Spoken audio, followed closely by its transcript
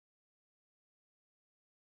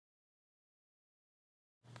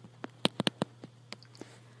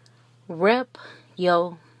Rep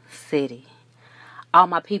yo city. All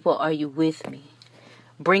my people, are you with me?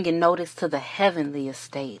 Bringing notice to the heavenly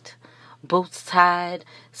estate. Boots tied,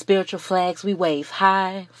 spiritual flags we wave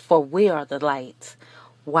high, for we are the light.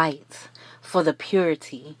 White for the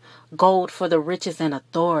purity, gold for the riches and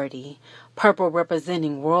authority, purple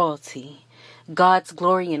representing royalty. God's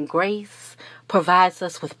glory and grace provides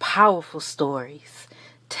us with powerful stories,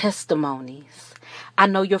 testimonies. I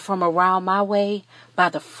know you're from around my way by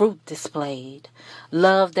the fruit displayed.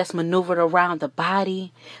 Love that's maneuvered around the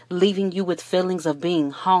body, leaving you with feelings of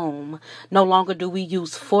being home. No longer do we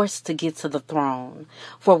use force to get to the throne,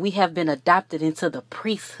 for we have been adopted into the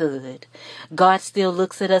priesthood. God still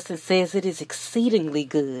looks at us and says it is exceedingly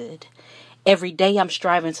good. Every day I'm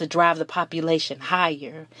striving to drive the population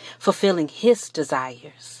higher, fulfilling His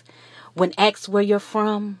desires. When asked where you're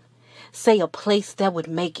from, say a place that would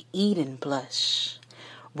make Eden blush.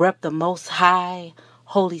 Rep the Most High,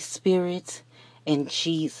 Holy Spirit, and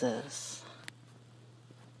Jesus.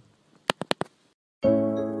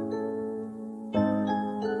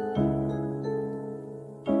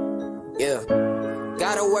 Yeah,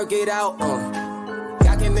 gotta work it out.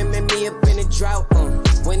 God can remember me up in the drought.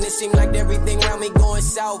 When it seemed like everything around me going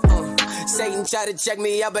south. Satan tried to check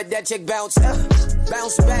me out, but that check bounced.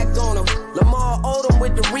 Bounce back on him. Lamar Odom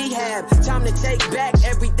with the rehab. Time to take back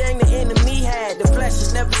everything the enemy had. The flesh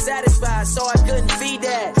is never satisfied, so I couldn't feed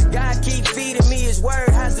that. God keep feeding me His word,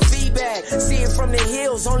 how's the feedback? See it from the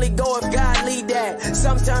hills, only go if God lead that.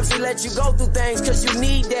 Sometimes He let you go through things cause you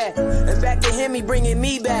need that. And back to Him, He bringing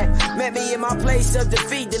me back. Met me in my place of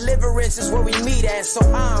defeat. Deliverance is where we meet at. So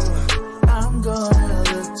I'm gonna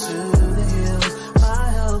look to the hills. My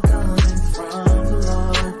help coming from the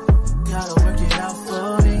Lord. Gotta work it out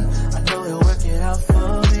for me. I know He'll work it out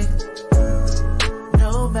for me.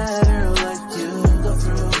 No matter what you go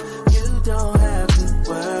through, you don't have to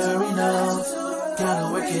worry, no. Gotta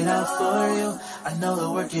work it out for you. I know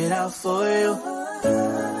He'll work it out for you.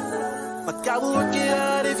 But God will work it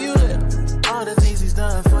out if you let. All the things He's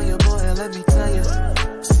done for you, boy, let me tell you.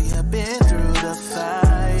 See, I've been through the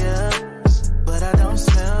fire, but I don't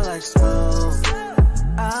smell like smoke.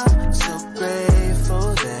 I'm so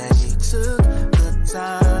grateful that He took the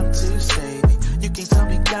time to save me. You can tell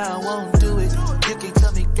me God won't do it. You can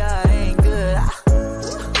tell me God ain't good.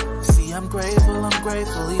 See, I'm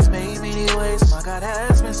grateful He's made me these ways. My God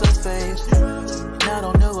has been so faithful. And I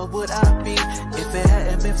don't know what would I be if it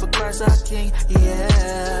hadn't been for Christ our King.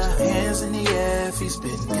 Yeah, hands in the air if He's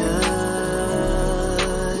been good.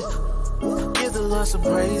 Give the Lord some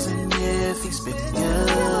praise and yeah, if He's been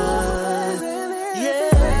good.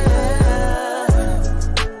 Yeah,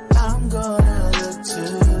 I'm gonna look to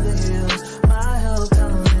the hills. My help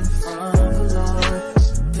coming from the Lord.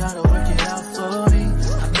 Gotta work it out for me.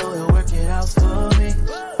 I know He'll work it out for me.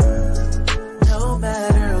 No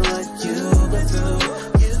matter what you go through,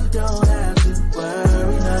 you don't have to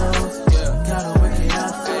worry, no. Gotta work it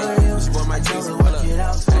out for you. Gotta work it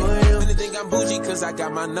out for you. Really think I'm bougie cause I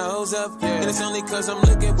got my nose up. And it's only cause I'm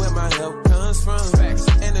looking where my help comes from.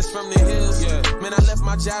 And it's from the hills. Man, I left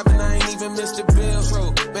my job and I ain't even missed a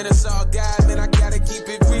bill. Man, it's all God, man, I gotta keep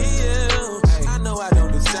it real. I know I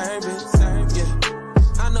don't deserve it.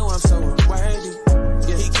 I know I'm so unworthy.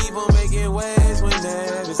 He keep on making ways when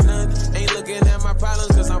there is none. Ain't looking at my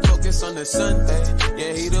problems cause I'm focused on the sun.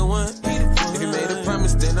 Yeah, He the one. If He made a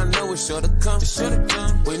promise, then I know it's sure to come.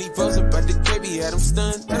 When He posted about the crib, He had him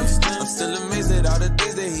stunned. I'm still amazed at all the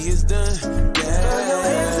things that He has done. Throw your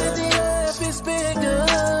hands in the air if it's been good.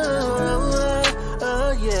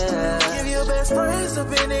 Oh, yeah. Give your best praise up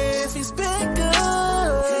in it if He's been good.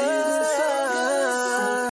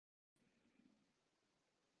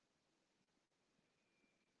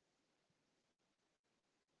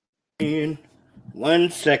 In 1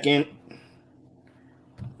 second.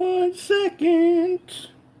 1 second.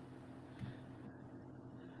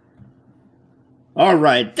 All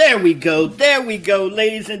right, there we go,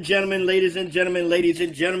 ladies and gentlemen,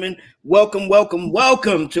 welcome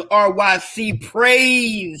to RYC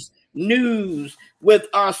Praise News with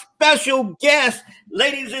our special guest,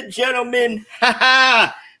 ladies and gentlemen,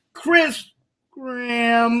 Chris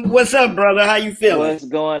Graham. What's up, brother? How you feeling? What's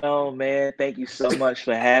going on, man? Thank you so much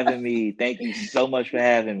for having me.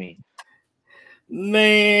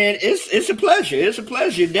 Man, it's a pleasure. It's a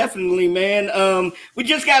pleasure, definitely, man. We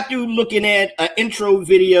just got through looking at an intro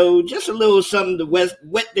video, just a little something to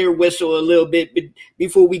wet their whistle a little bit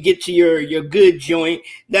before we get to your good joint.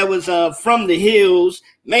 That was From the Hills.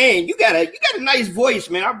 Man, you got a nice voice,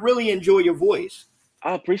 man. I really enjoy your voice.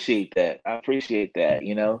 I appreciate that.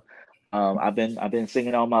 You know, I've been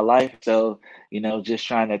singing all my life, so just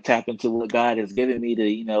trying to tap into what God has given me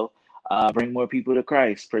to bring more people to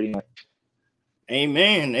Christ, pretty much.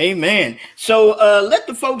 Amen. Amen. So let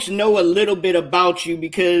the folks know a little bit about you,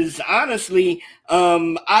 because honestly,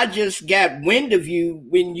 I just got wind of you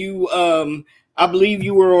when you I believe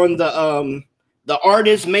you were on the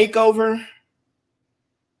Artist Makeover.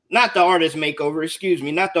 Not the Artist Makeover, excuse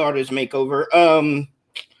me, not the Artist Makeover.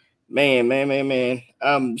 Man.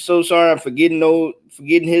 I'm so sorry, I'm forgetting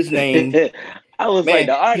his name. I was Man. like,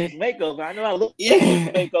 the Artist Makeover. I know I look Yeah.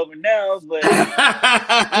 makeover now, but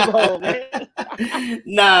come on, man.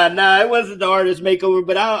 Nah, it wasn't the Artist Makeover,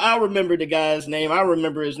 but I'll remember the guy's name. I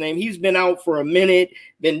remember his name. He's been out for a minute,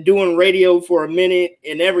 been doing radio for a minute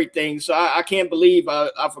and everything. So I can't believe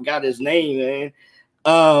I forgot his name, man.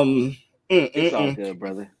 It's all good,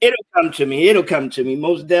 brother. It'll come to me,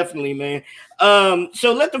 most definitely, man.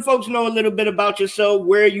 So let the folks know a little bit about yourself.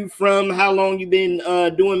 Where are you from? How long you been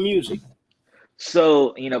doing music?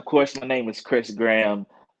 So, of course, my name is Chris Graham.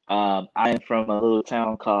 I am from a little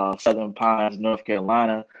town called Southern Pines, North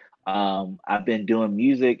Carolina. I've been doing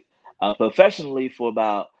music professionally for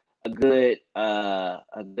about a good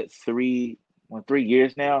 3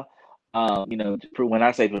 years now. When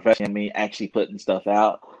I say professional, I mean actually putting stuff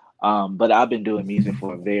out. But I've been doing music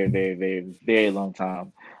for a very, very, very, very long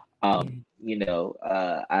time. I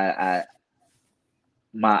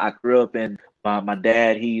grew up in my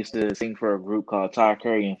dad. He used to sing for a group called Tyler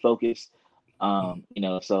Curry and Focus.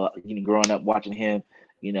 So growing up watching him,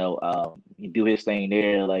 do his thing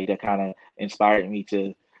there, like that kind of inspired me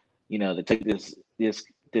to take this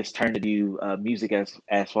turn to do music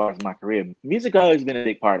as far as my career. Music always been a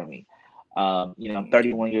big part of me. I'm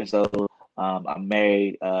 31 years old. I'm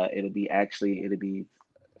married. It'll be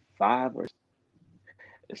 5 or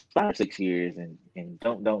 6 years, and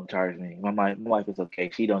don't charge me. My wife is okay.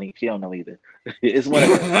 She don't know either. It's one of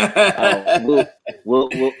them.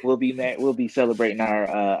 We'll be married. We'll be celebrating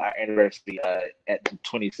our anniversary at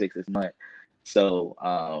 26 this month.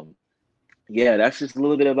 So yeah, that's just a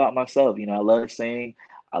little bit about myself. I love to sing.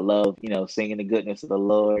 I love singing the goodness of the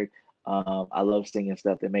Lord. I love singing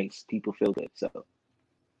stuff that makes people feel good. So.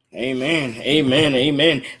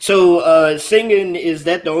 Amen. So singing, is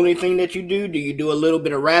that the only thing that you do? Do you do a little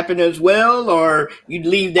bit of rapping as well, or you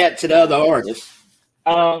leave that to the other artists?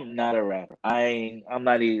 I'm not a rapper. I'm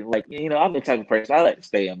not even I'm the type of person, I like to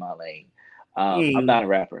stay in my lane. I'm not a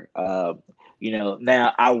rapper.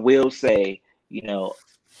 Now I will say,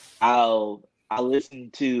 I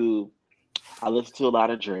listen to a lot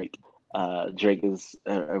of Drake. Drake is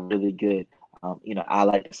a really good. I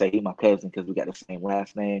like to say he's my cousin because we got the same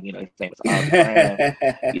last name. His name is Oscar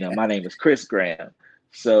Graham. My name is Chris Graham.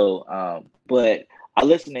 So, but I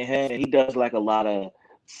listen to him, and he does like a lot of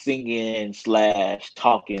singing /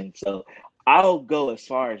 talking. So I'll go as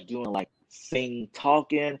far as doing like sing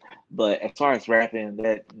talking, but as far as rapping,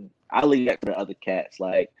 that I leave that to the other cats.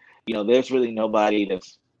 Like, there's really nobody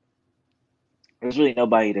that's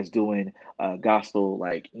doing gospel,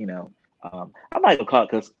 like, I'm not even call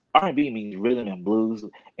it, because R&B means rhythm and blues,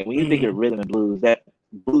 and when you think of rhythm and blues, that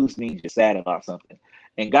blues means you're sad about something,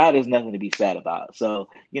 and God is nothing to be sad about. So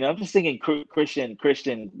I'm just singing Christian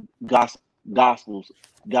gospel vibes,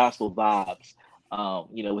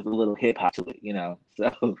 with a little hip hop to it,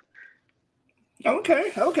 so.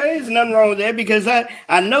 Okay, there's nothing wrong with that, because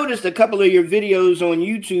I noticed a couple of your videos on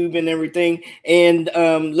YouTube and everything, and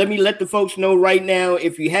let the folks know right now,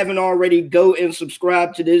 if you haven't already, go and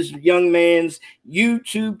subscribe to this young man's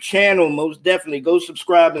YouTube channel. Most definitely go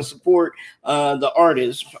subscribe and support the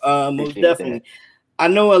artist. Most definitely. I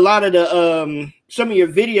know a lot of the some of your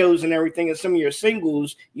videos and everything, and some of your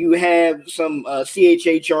singles, you have some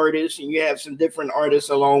CHH artists, and you have some different artists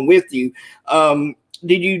along with you.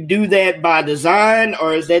 Did you do that by design,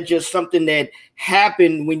 or is that just something that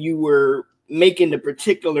happened when you were making the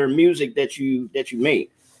particular music that you made?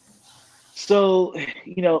 So,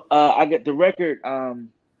 I got the record.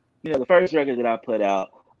 The first record that I put out,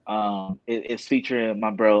 it's featuring my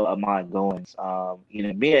bro Ahmad Goins.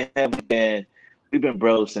 Me and him we've been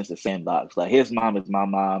bros since the Sandbox. Like, his mom is my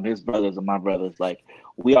mom, his brothers are my brothers. Like,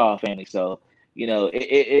 we all family. So,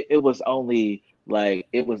 it was only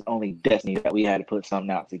destiny that we had to put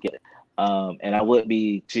something out together. And I wouldn't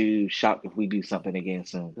be too shocked if we do something again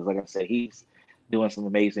soon, because like I said, he's doing some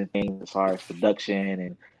amazing things as far as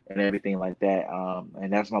production and everything like that.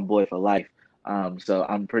 And that's my boy for life. So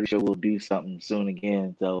I'm pretty sure we'll do something soon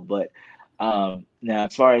again. So, but now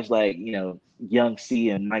as far as like, Young C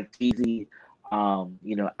and Mike Teasy,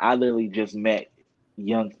 I literally just met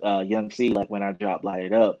Young C like when I dropped Light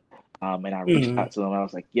It Up. And I reached out to him. I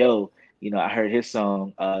was like, yo, I heard his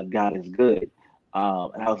song, God is Good.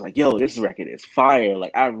 And I was like, yo, this record is fire.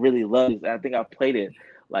 Like, I really love it. I think I played it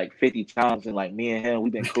like 50 times, and like me and him,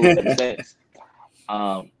 we've been cool ever since.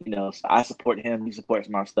 So I support him, he supports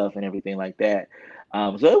my stuff and everything like that.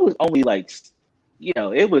 So it was only like,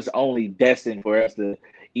 it was only destined for us to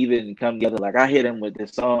even come together. Like I hit him with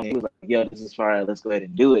this song, he was like, "Yo, this is fire, let's go ahead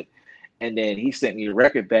and do it." And then he sent me the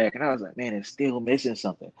record back, and I was like, "Man, it's still missing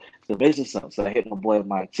something. Still missing something." So I hit my boy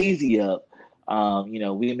Mike Teasy up. Me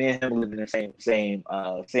and him live in the same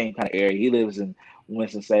kind of area. He lives in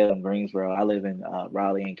Winston-Salem, Greensboro. I live in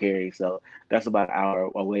Raleigh and Cary, so that's about an hour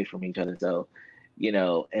away from each other. So,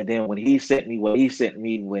 and then when he sent me what he sent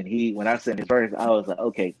me when I sent his verse, I was like,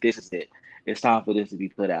 okay, this is it. It's time for this to be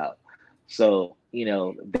put out. So,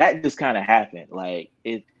 that just kind of happened. Like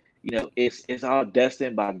it's all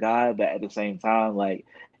destined by God, but at the same time, like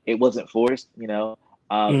it wasn't forced,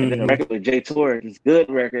 And then the record with Jay Torres, this good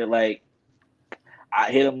record, like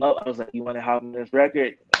I hit him up. I was like, "You want to hop on this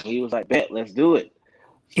record?" And he was like, "Bet, let's do it."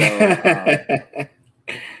 So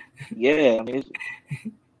yeah, I mean,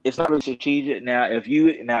 it's not really strategic. Now, if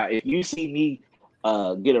you see me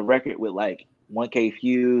get a record with like 1K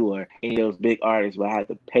Few or any of those big artists where I have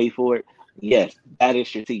to pay for it, yes, that is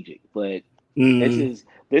strategic. But this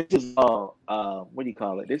is all what do you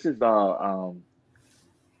call it? This is all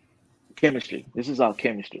chemistry. This is all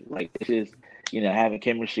chemistry. Like this is having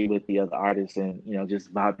chemistry with the other artists and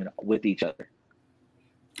just vibing with each other.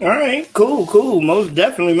 All right, cool, most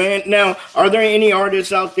definitely, man. Now, are there any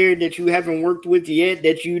artists out there that you haven't worked with yet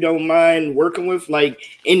that you don't mind working with, like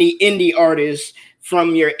any indie artists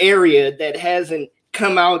from your area that hasn't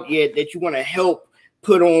come out yet that you want to help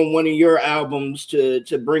put on one of your albums to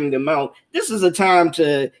bring them out? This is a time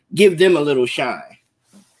to give them a little shine.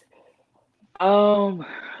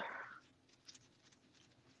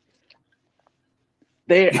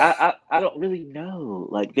 I don't really know.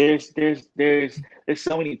 Like there's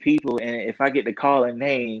so many people, and if I get to call a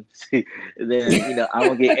name, then I'm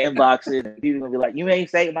gonna get inboxes and people gonna be like, "You ain't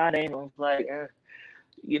say my name." I'm like,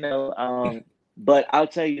 but I'll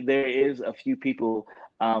tell you, there is a few people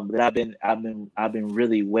that I've been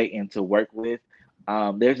really waiting to work with.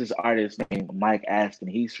 There's this artist named Mike Aston.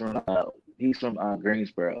 He's from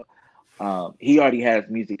Greensboro. He already has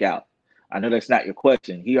music out. I know that's not your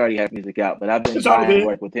question. He already has music out, but I've been dying to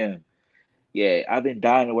work with him. Yeah, I've been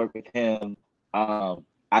dying to work with him. I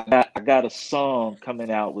got a song coming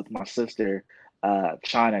out with my sister,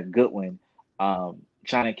 China Goodwin.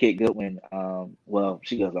 China Kid Goodwin. Well,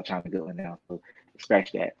 she goes by China Goodwin now, so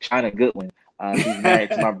scratch that. China Goodwin. She's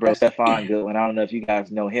married to my bro Stefan Goodwin. I don't know if you guys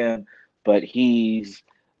know him, but he's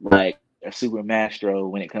like a super maestro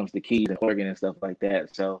when it comes to keys and organ and stuff like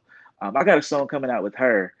that. So I got a song coming out with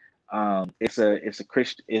her. It's a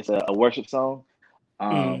worship song.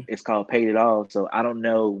 It's called Paid It All. So I don't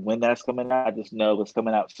know when that's coming out. I just know it's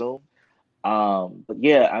coming out soon. But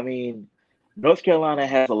yeah, I mean, North Carolina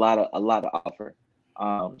has a lot to offer.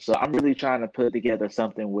 So I'm really trying to put together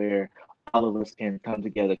something where all of us can come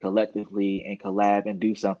together collectively and collab and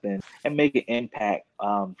do something and make an impact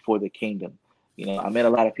for the kingdom. I met a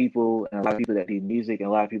lot of people and a lot of people that do music and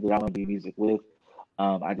a lot of people that I want to do music with.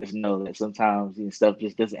 I just know that sometimes stuff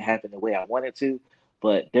just doesn't happen the way I want it to,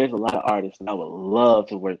 but there's a lot of artists that I would love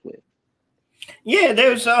to work with. Yeah,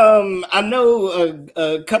 there's I know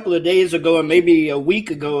a couple of days ago or maybe a week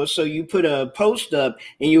ago or so you put a post up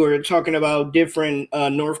and you were talking about different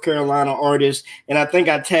North Carolina artists, and I think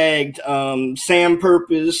I tagged Sam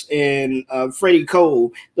Purpose and Freddie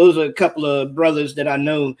Cole. Those are a couple of brothers that I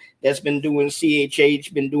know that's been doing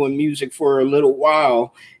CHH, been doing music for a little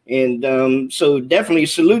while. And so definitely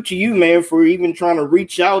salute to you, man, for even trying to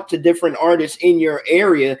reach out to different artists in your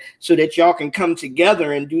area so that y'all can come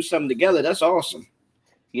together and do something together. That's awesome.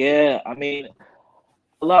 Yeah, I mean,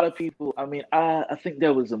 a lot of people. I mean, I think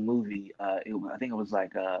there was a movie. I think it was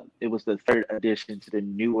like it was the third edition to the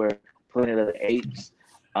newer Planet of the Apes.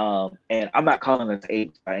 And I'm not calling us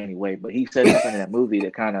apes by any way, but he said something in that movie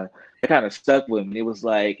that kind of stuck with me. It was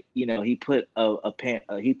like, he put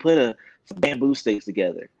some bamboo sticks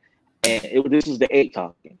together, and this was the ape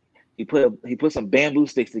talking. He put some bamboo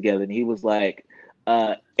sticks together, and he was like,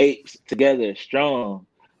 apes together strong.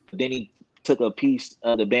 But then he took a piece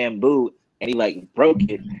of the bamboo and he like broke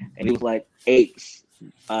it, and he was like, apes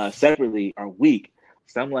separately are weak.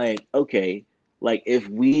 So I'm like, okay, like if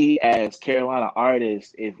we as Carolina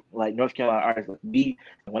artists, if like North Carolina artists,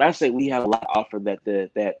 when I say we have a lot to offer that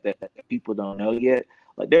the people don't know yet,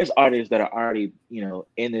 like there's artists that are already,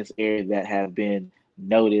 in this area that have been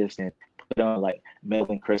noticed and put on, like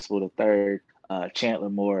Melvin Crispell III, Chandler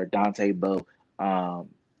Moore, Dante Bowe, Ruth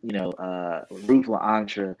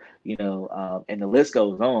LaAntra, and the list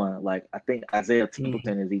goes on. Like I think Isaiah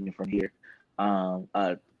Templeton is even from here.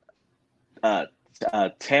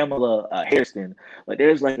 Tamala Hairston. Like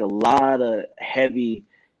there's like a lot of heavy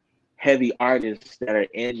artists that are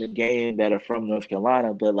in the game that are from North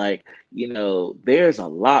Carolina, but like, there's a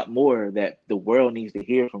lot more that the world needs to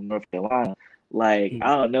hear from North Carolina. Like,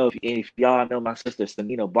 I don't know if y'all know my sister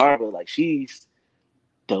Samina Barber, like she's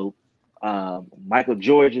dope. Michael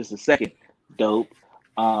George is the second dope.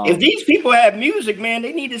 If these people have music, man,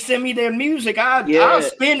 they need to send me their music. I'll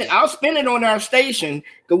spin it on our station,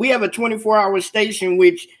 because we have a 24-hour station,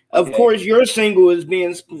 which of course your single is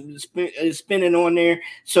being spinning on there.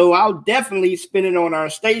 So I'll definitely spin it on our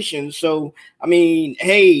station. So I mean,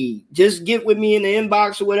 hey, just get with me in the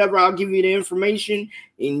inbox or whatever. I'll give you the information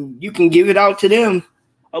and you can give it out to them.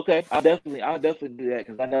 Okay, I'll definitely do that,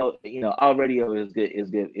 because I know our radio is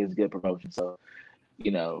good promotion. So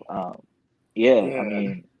yeah. I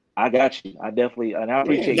mean, I got you. I definitely, and I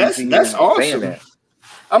appreciate you. That's awesome. Saying that.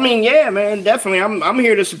 I mean, yeah, man, definitely. I'm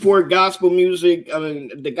here to support gospel music. I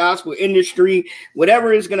mean, the gospel industry,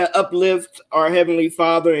 whatever is going to uplift our Heavenly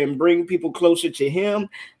Father and bring people closer to Him.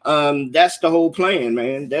 That's the whole plan,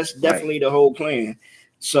 man. That's definitely the whole plan.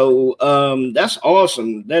 So that's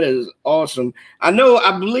awesome. That is awesome. I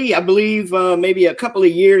believe maybe a couple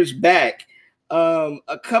of years back,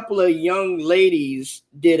 a couple of young ladies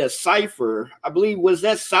did a cipher. I believe, was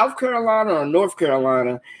that South Carolina or North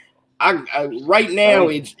Carolina? I right now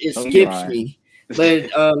it skips me, but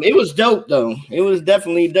it was dope though. It was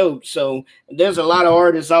definitely dope. So there's a lot of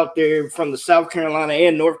artists out there from the South Carolina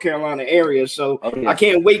and North Carolina area. So I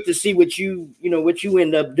can't wait to see what you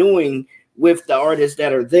end up doing with the artists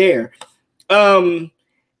that are there.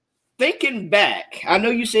 Thinking back, I know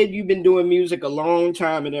you said you've been doing music a long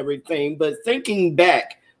time and everything, but thinking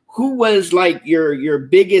back, who was like your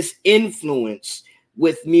biggest influence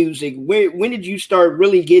with music? When did you start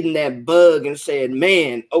really getting that bug and saying,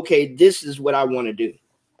 man, okay, this is what I want to do?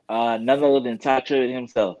 None other than Ty Tribbett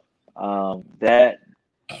himself. That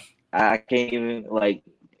I can't even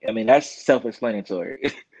that's self-explanatory.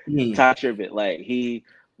 Ty Tribbett,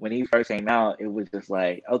 when he first came out, it was just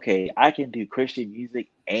like, okay, I can do Christian music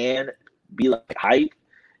and be like hype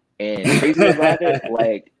and crazy about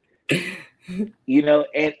it.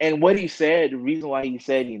 And what he said, the reason why he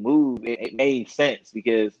said he moved, it made sense,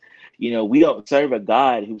 because, we don't serve a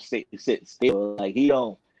God who sits still. Like he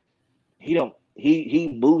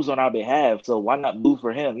moves on our behalf. So why not move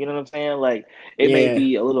for him? You know what I'm saying? Like it may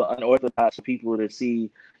be a little unorthodox for people to see,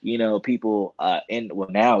 people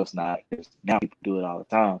now it's not, because now people do it all the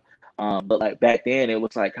time. But like back then it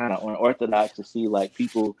was like kind of unorthodox to see like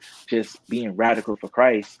people just being radical for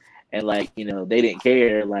Christ, and they didn't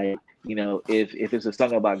care, if it's a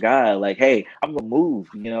song about God, like, hey, I'm gonna move,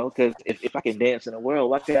 because if I can dance in the world,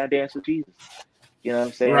 why can't I dance with Jesus? You know what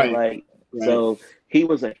I'm saying? Right. So he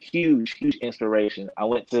was a huge inspiration. I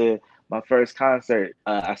went to my first concert.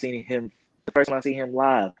 The first time I seen him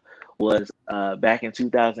live was back in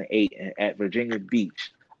 2008 at Virginia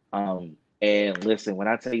Beach. And listen, when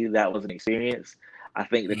I tell you that was an experience, I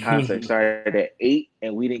think the concert started at 8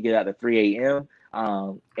 and we didn't get out to 3 a.m.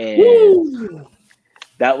 And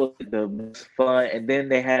that was the most fun. And then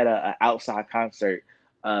they had an outside concert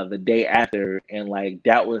the day after, and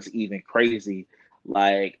that was even crazy.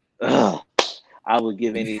 I would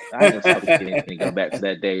give I don't know if I would give anything to go back to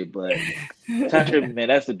that day, but Ty Tribbett, man,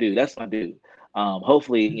 that's the dude. That's my dude.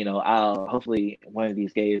 Hopefully, hopefully one of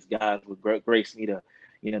these days, guys would grace me to,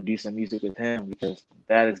 do some music with him, because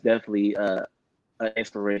that is definitely an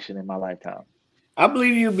inspiration in my lifetime. I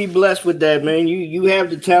believe you'll be blessed with that, man. You have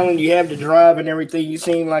the talent, you have the drive and everything. You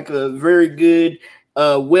seem like a very good,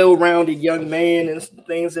 well-rounded young man and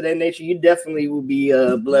things of that nature. You definitely will be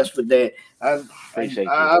blessed with that. I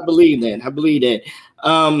believe that. I believe that.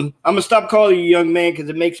 I'm gonna stop calling you young man, because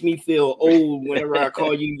it makes me feel old whenever I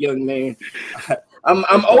call you young man.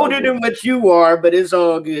 I'm older than what you are, but it's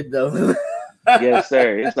all good though. Yes,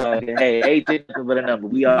 sir. It's all good. Hey, age is but a number.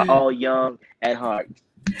 We are all young at heart.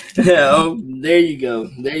 Oh, there you go.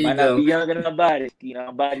 Might not be young in our bodies.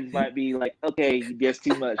 Our bodies might be like, okay, you guess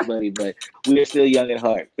too much, buddy, but we are still young at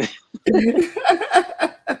heart.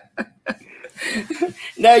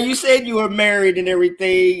 Now, you said you were married and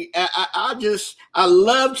everything. I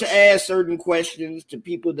love to ask certain questions to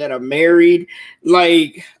people that are married.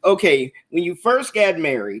 Like, okay, when you first got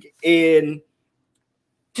married, and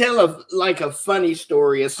tell a funny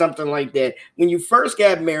story or something like that. When you first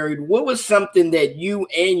got married, what was something that you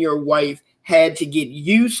and your wife had to get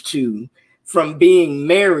used to from being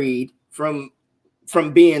married, from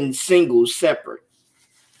being single, separate?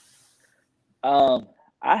 I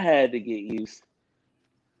had to get used.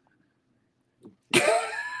 You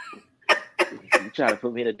trying to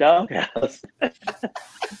put me in a doghouse?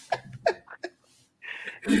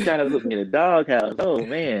 You trying to put me in a doghouse? Oh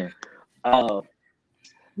man. Uh,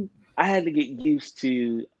 I had to get used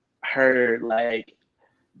to her like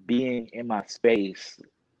being in my space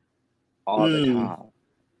all the Mm,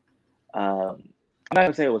 time. I'm not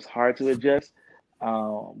gonna say it was hard to adjust,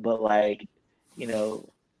 but like, you know,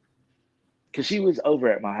 because she was over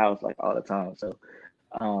at my house like all the time. So,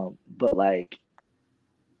 but like,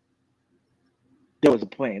 there was a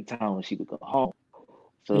point in time when she would go home.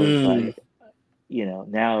 So it's mm. like,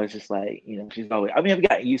 now it's just like, she's always. I mean, I've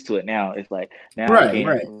gotten used to it now. It's like now I Right, can't,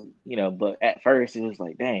 right. But at first it was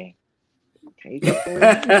like, dang, can you come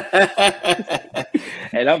somewhere with me?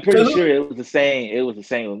 And I'm So pretty who? sure it was the same. It was the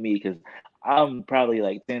same with me because I'm probably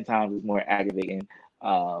like 10 times more aggravating.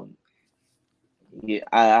 Um, yeah,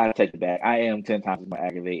 I take it back. I am 10 times more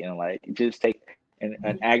aggravating. Like, just take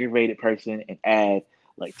an aggravated person and add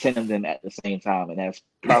like 10 of them at the same time, and that's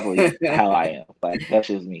probably how I am. Like, that's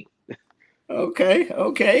just me. Okay,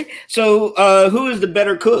 okay. So, who is the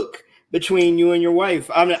better cook between you and your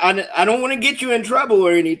wife? I don't want to get you in trouble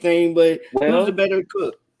or anything, but who's the Well, better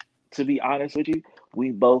cook? to be honest with you,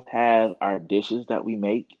 we both have our dishes that we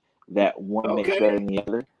make that one makes Okay. better than the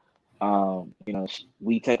other.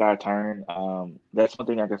 We take our turn. That's one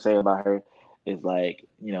thing I can say about her is like,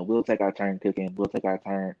 we'll take our turn cooking. We'll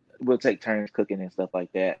take turns cooking and stuff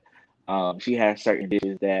like that. She has certain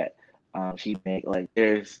dishes that she make. Like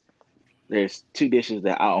there's two dishes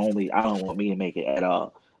that I don't want me to make it at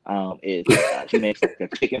all. She makes like a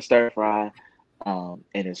chicken stir fry, and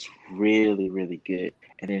it's really really good.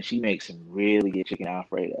 And then she makes some really good chicken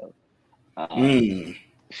Alfredo. Um, Mm.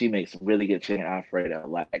 she makes some really good chicken Alfredo.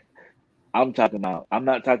 Like I'm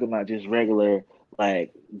not talking about just regular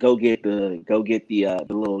like go get the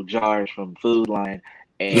little jars from Food Line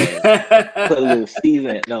and put a little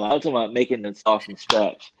season. No, I'm talking about making the sauce from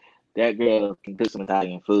scratch. That girl can cook some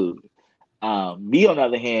Italian food. Me on the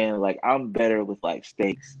other hand, like I'm better with like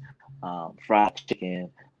steaks, fried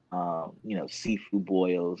chicken, seafood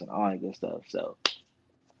boils and all that good stuff. So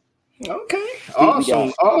Okay. we Awesome.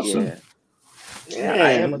 got Awesome. yeah. Yeah,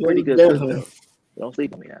 I Yeah, am a pretty most good cook definitely. though. Don't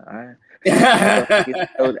sleep on me now. My wife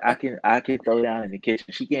I can throw down in the kitchen.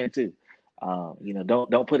 She can too.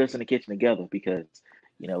 Don't put us in the kitchen together because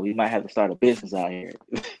we might have to start a business out here.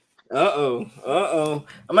 Uh-oh. Uh-oh.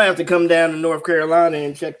 I might have to come down to North Carolina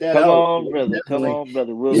and check that Come out. on, brother. Come Definitely. on,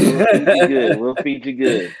 brother. We'll feed you good. We'll feed you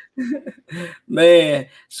good. Man,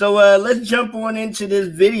 so let's jump on into this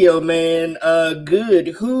video, man. Good.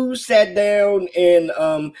 Who sat down and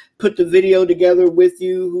put the video together with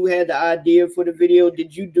you? Who had the idea for the video?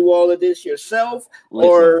 Did you do all of this yourself, Listen,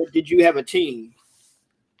 or did you have a team?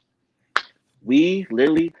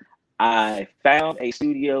 I found a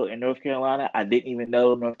studio in North Carolina. I didn't even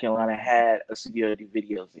know North Carolina had a studio to do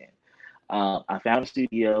videos in. I found a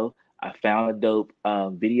studio. I found a dope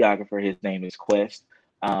videographer. His name is Quest.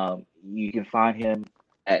 You can find him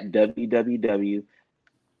at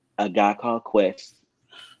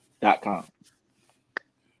www.aguycalledquest.com.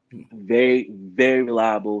 Very, very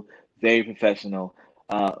reliable, very professional,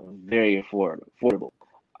 very affordable.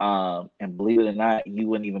 And believe it or not, you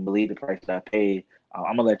wouldn't even believe the price that I paid.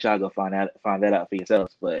 I'm gonna let y'all go find that out for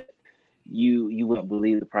yourselves, but you wouldn't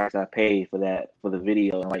believe the price I paid for the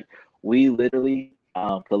video. And like we literally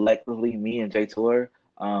collectively, me and Jay Tour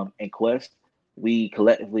and Quest, we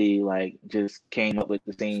collectively like just came up with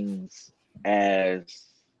the things as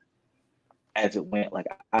it went. Like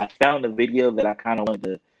I found a video that I kind of wanted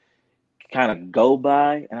to kind of go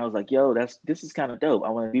by, and I was like, "Yo, this is kind of dope. I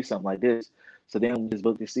want to do something like this." So then we just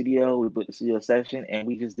booked the studio. We booked the studio session, and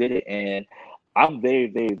we just did it. And I'm very,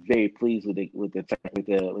 very, very pleased with the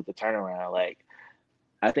turnaround. Like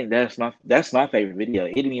I think that's my favorite video.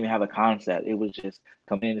 It didn't even have a concept. It was just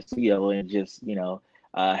coming in the studio and just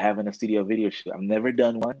having a studio video shoot. I've never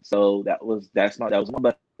done one, so that was my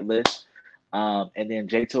bucket list. And then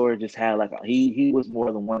Jay Tor just had like he was more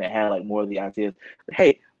the one that had like more of the ideas.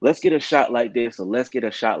 Hey, let's get a shot like this, or let's get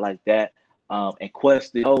a shot like that. And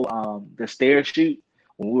Quest, the stairs shoot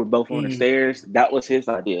when we were both on the Mm. stairs, that was his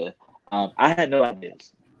idea. I had no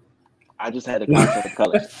ideas. I just had the concept of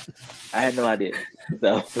colors. I had no idea.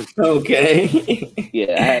 So Okay.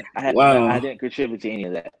 yeah, I Wow. didn't contribute to any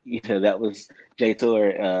of that. That was Jay Tor,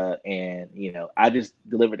 and I just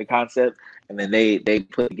delivered the concept, and then they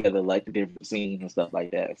put together like the different scenes and stuff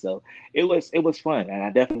like that. So it was fun, and I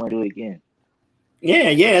definitely want to do it again. Yeah,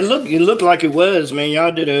 yeah. It looked like it was, man.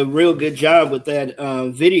 Y'all did a real good job with that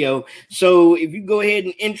video. So if you go ahead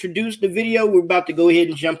and introduce the video, we're about to go ahead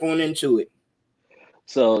and jump on into it.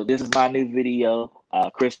 So this is my new video,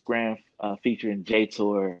 Chris Graham featuring Jay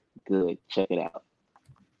Tor. Good, check it out.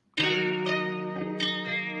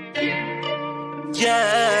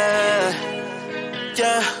 Yeah,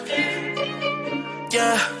 yeah,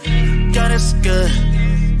 yeah. God is good.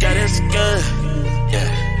 God is good.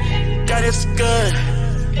 Yeah, God is good.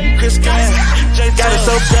 Chris Gaines, got it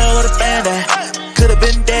so good with a band-aid. Could've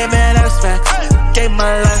been dead, man, that's fact. Gave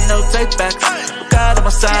my life, no take back. God on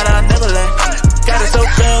my side, I'll never let. Got it so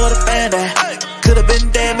good with a band-aid. Could've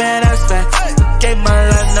been dead, man, that's fact. Gave my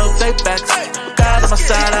life, no take back. God on my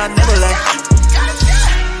side, I'll never let.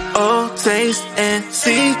 Oh, taste and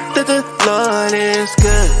see that the Lord is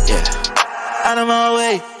good, yeah. Out of my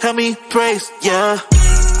way, help me praise, yeah.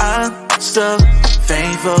 I'm so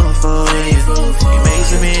thankful for you. You made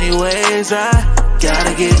so many ways, I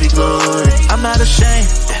gotta give you glory. I'm not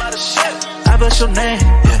ashamed, I bless your name,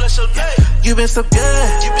 yeah. You've been so good,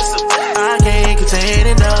 I can't contain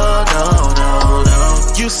it, no, no, no, no.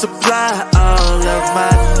 You supply all of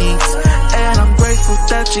my needs, and I'm grateful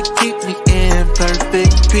that you keep me in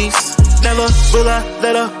perfect peace. Never will I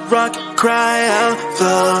let a rock cry out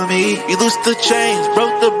for me. You loosed the chains,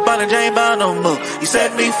 broke the bond and ain't bound no more. You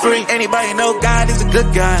set me free. Anybody know God is a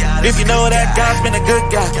good guy? If you know that God's been a good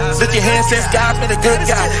guy, lift your hands since God's been a good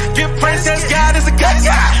guy. Give praise since God is a good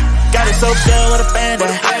guy. Got it so good with a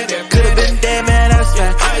band-aid. Could've been dead, man, that's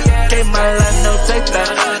fact. Gave my life, no take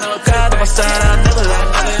back. God on my side, I'll never lie.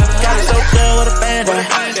 Got it so good with a band-aid.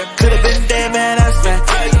 Could've been dead, man, that's fact.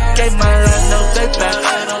 Gave my life, no take back.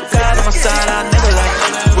 God on my side, I'll never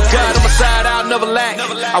lie. With God on my side, I'll never lack.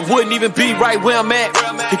 I wouldn't even be right where I'm at.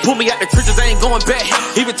 He pulled me out the trenches, I ain't going back.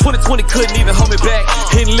 Even 2020 couldn't even hold me back.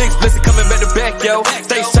 Hitting licks, blessing coming back to back, yo.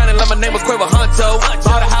 Stay shining like my name was Quavo Hunto.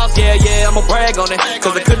 Bought a house, yeah, yeah, I'ma brag on it.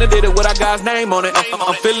 Cause I couldn't have did it without God's name on it.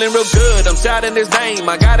 I'm feeling real good, I'm shouting his name.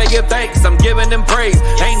 I gotta give thanks, I'm giving him praise.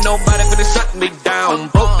 Ain't nobody finna shut me down.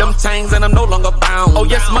 Broke them chains and I'm no longer bound. Oh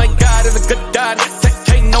yes, my God is a good God.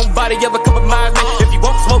 Can't nobody ever compromise me. If you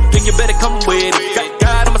want smoke, then you better come with it. Got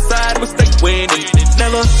God on my side, we'll stay winning.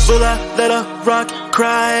 Never will I let a rock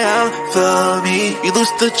cry out for me. You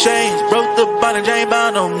loosed the chains, broke the bond and ain't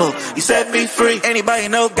bound no more. You set me free. Anybody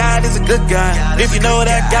know God is a good guy? If you know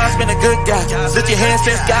that God's been a good guy, lift your hands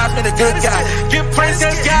since God's been a good guy. Give praise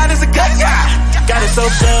since God is a good guy. Got it so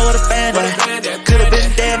good with a band-aid. Could've been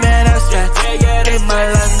dead, man, that's fact. Gave my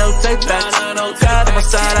life, no take back. God on my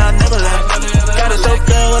side, I'll never lie. Got it so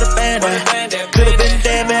good with a band-aid. Could've been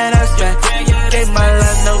dead, man, that's fact. Gave my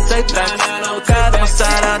life, no take back. God on my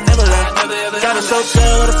side, I'll never lie. Got it so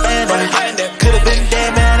good with a band-aid. Could've been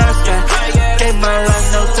dead, man, that's fact. Gave my life,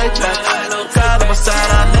 no take back. God on my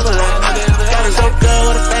side, I'll never lie. Got it so good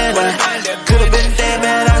with a band-aid. Could've been dead,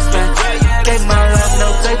 man, that's fact. Gave my life, no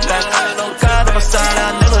take back. God on my side,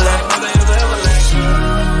 I'll never lie.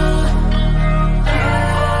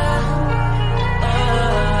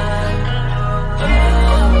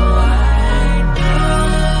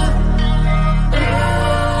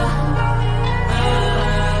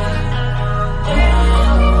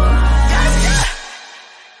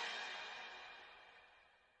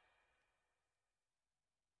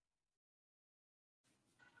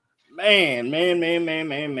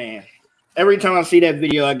 Man. Every time I see that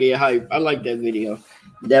video, I get hype. I like that video.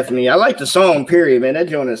 Definitely. I like the song, period, man. That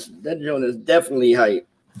joint is definitely hype.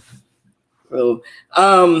 So,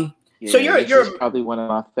 Yeah, so you're probably one of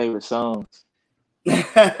my favorite songs.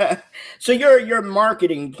 so your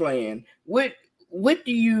marketing plan. What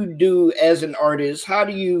do you do as an artist? How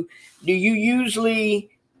do you usually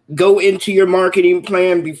go into your marketing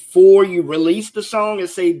plan before you release the song and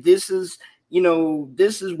say, this is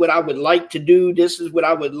what I would like to do. This is what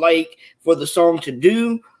I would like for the song to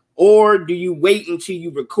do. Or do you wait until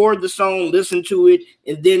you record the song, listen to it,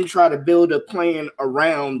 and then try to build a plan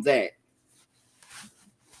around that?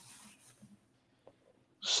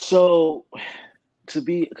 So, to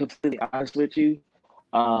be completely honest with you,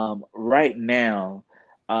 right now,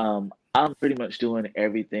 I'm pretty much doing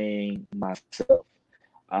everything myself.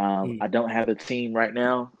 I don't have a team right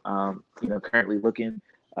now. Currently looking.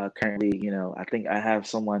 I think I have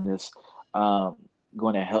someone that's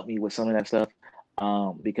going to help me with some of that stuff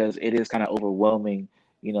because it is kind of overwhelming,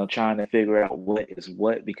 trying to figure out what is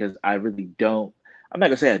what, because I really don't. I'm not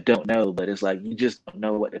gonna say I don't know, but it's like you just don't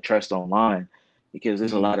know what to trust online because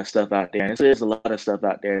there's a lot of stuff out there, and there's a lot of stuff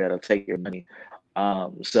out there that'll take your money.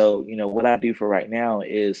 So what I do for right now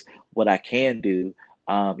is what I can do.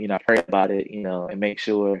 I pray about it, and make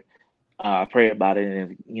sure. I pray about it,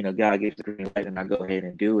 and if God gives the green light, and I go ahead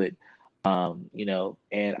and do it. And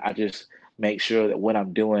I just make sure that what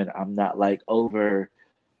I'm doing, I'm not like over,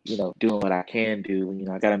 doing what I can do.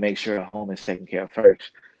 I got to make sure a home is taken care of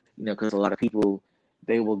first. Because a lot of people,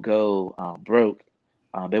 they will go broke.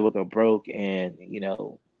 They will go broke, and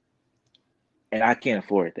and I can't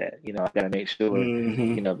afford that. You know, I got to make sure,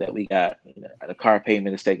 Mm-hmm. you know, that we got, you know, the car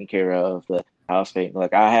payment is taken care of, the house payment.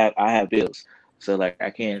 Like I have bills, so like I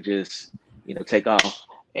can't just, you know, take off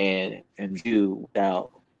and do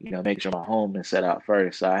without, you know, making sure my home is set out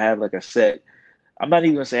first. So I have like a set. I'm not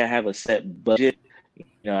even gonna say I have a set budget. You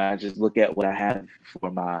know, I just look at what I have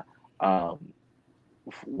for my um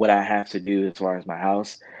what I have to do as far as my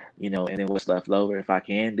house, you know, and then what's left over. If I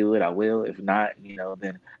can do it, I will. If not, you know,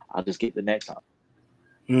 then I'll just get the next time.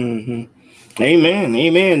 Mm-hmm. Amen.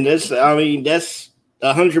 Amen. That's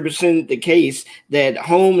 100% the case, that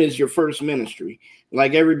home is your first ministry.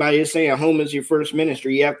 Like everybody is saying, home is your first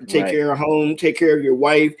ministry. You have to take Right. care of home, take care of your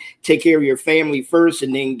wife, take care of your family first,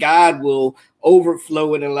 and then God will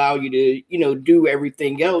overflow and allow you to, you know, do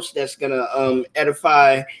everything else that's gonna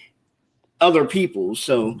edify other people.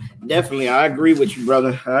 So definitely, I agree with you,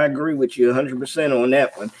 brother. I agree with you 100% on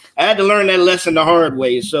that one. I had to learn that lesson the hard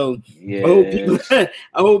way. So I hope people, Yes.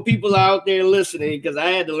 I hope people out there listening, because I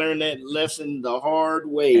had to learn that lesson the hard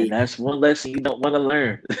And way. that's one lesson you don't want to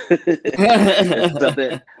learn.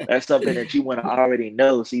 That's something that you want to already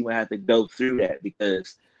know, so you won't have to go through that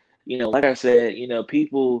because, you know, like I said, you know,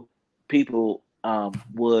 people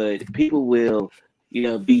will, you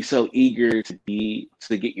know, be so eager to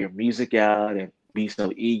get your music out and be so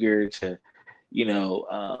eager to, you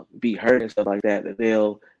know, be heard and stuff like that, that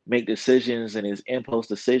they'll make decisions and it's impulse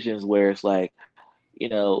decisions where it's like, you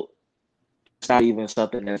know, it's not even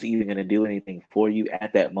something that's even going to do anything for you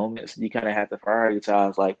at that moment. So you kind of have to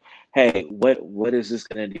prioritize, like, hey, what is this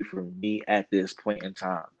going to do for me at this point in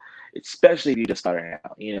time? Especially if you're just starting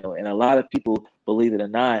out, you know. And a lot of people, believe it or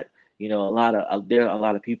not, you know, there are a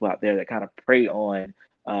lot of people out there that kind of prey on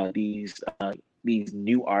these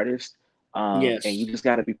new artists, and you Yes. just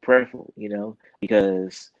got to be prayerful, you know,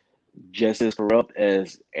 because just as corrupt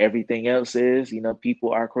as everything else is, you know,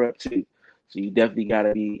 people are corrupt too. So you definitely got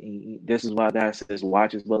to be. This is why God says,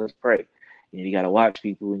 "Watch as well as pray." You know, you got to watch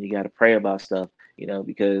people and you got to pray about stuff. You know,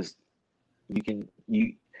 because you can.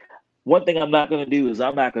 You one thing I'm not going to do is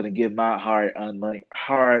I'm not going to give my hard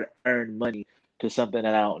earned money to something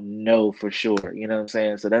that I don't know for sure. You know what I'm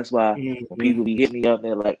saying? So that's why when Mm-hmm. people be hitting me up,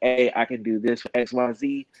 they're like, "Hey, I can do this for X, Y,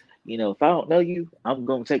 Z." You know, if I don't know you, I'm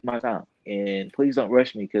going to take my time. And please don't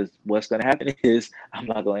rush me because what's going to happen is I'm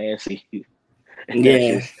not going to answer you. And that's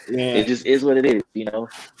Yeah. just it. Yeah. Just is what it is, you know.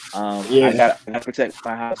 I Yeah. gotta protect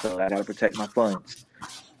my household. I gotta protect my funds.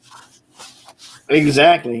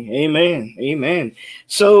 Exactly. Amen. Amen.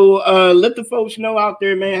 So let the folks know out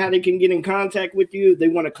there, man, how they can get in contact with you if they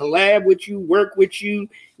want to collab with you, work with you,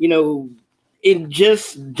 you know, and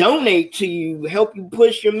just donate to you, help you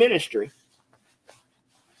push your ministry.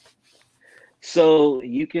 So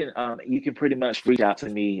you can pretty much reach out to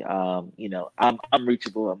me. You know, I'm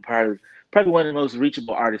reachable. I'm probably one of the most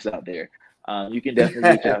reachable artists out there. You can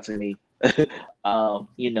definitely reach out to me.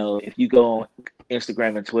 You know, if you go on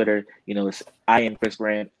Instagram and Twitter, you know, it's I am Chris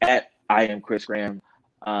Graham at I am Chris Graham.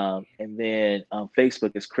 And then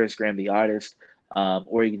Facebook is Chris Graham the artist.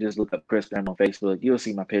 Or you can just look up Chris Graham on Facebook. You'll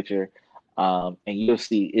see my picture. And you'll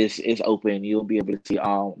see it's open. You'll be able to see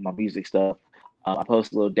all my music stuff. I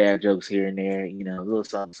post little dad jokes here and there, you know, a little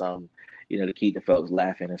something, you know, to keep the folks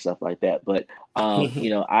laughing and stuff like that. But, you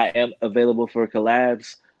know, I am available for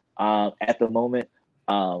collabs at the moment.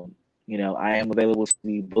 You know, I am available to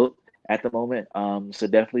be booked at the moment. So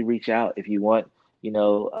definitely reach out if you want, you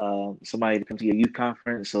know, somebody to come to your youth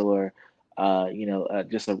conference or, you know,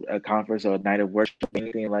 just a conference or a night of worship,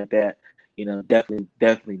 anything like that. You know,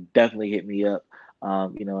 definitely hit me up.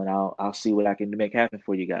 You know, and I'll see what I can make happen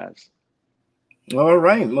for you guys. All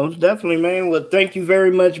right, most definitely, man. Well, thank you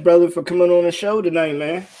very much, brother, for coming on the show tonight,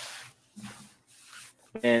 man.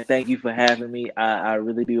 And thank you for having me. I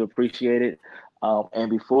really do appreciate it. And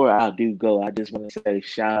before I do go, I just want to say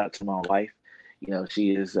shout out to my wife. You know,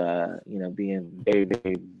 she is, you know, being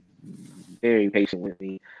very patient with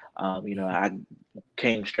me. You know, I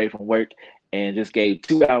came straight from work and just gave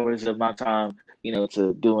 2 hours of my time, you know,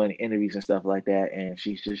 to doing interviews and stuff like that. And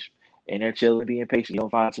she's just in there chilling, being patient. You don't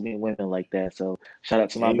find too many women like that. So shout out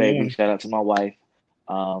to my baby. Amen. Shout out to my wife.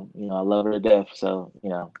 You know, I love her to death. So, you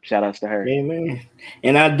know, shout outs to her. Amen.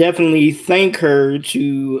 And I definitely thank her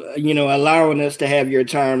to, you know, allowing us to have your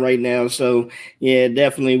time right now. So yeah,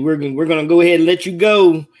 definitely, we're gonna go ahead and let you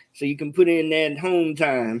go so you can put in that home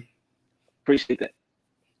time. Appreciate that.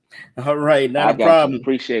 All right, not I a got you. problem.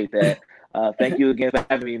 Appreciate that. Thank you again for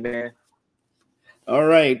having me, man. All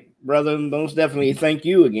right, brother. Most definitely. Thank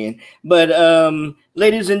you again. But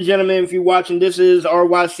ladies and gentlemen, if you're watching, this is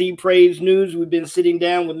RYC Praise News. We've been sitting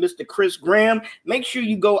down with Mr. Chris Graham. Make sure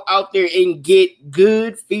you go out there and get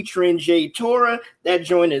good, featuring Jay Torah. That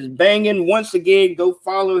joint is banging. Once again, go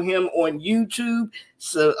follow him on YouTube.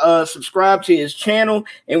 So subscribe to his channel,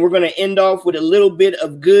 and we're going to end off with a little bit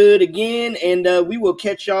of good again, and we will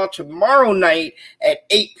catch y'all tomorrow night at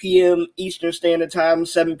 8 p.m. Eastern Standard Time,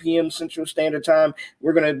 7 p.m. Central Standard Time.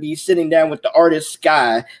 We're going to be sitting down with the artist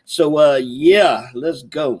Sky. So yeah, let's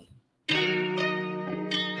go. Yeah,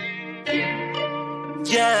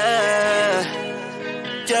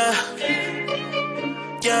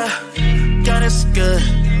 God is good,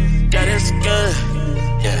 God is good,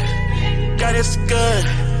 yeah. God is good.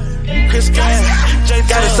 Chris Graham, Jay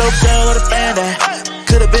got it so good with a band at.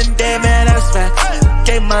 Could've been dead, man, that's fact.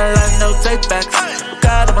 Gave my life, no take back.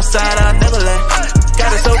 God on my side, I'll never let.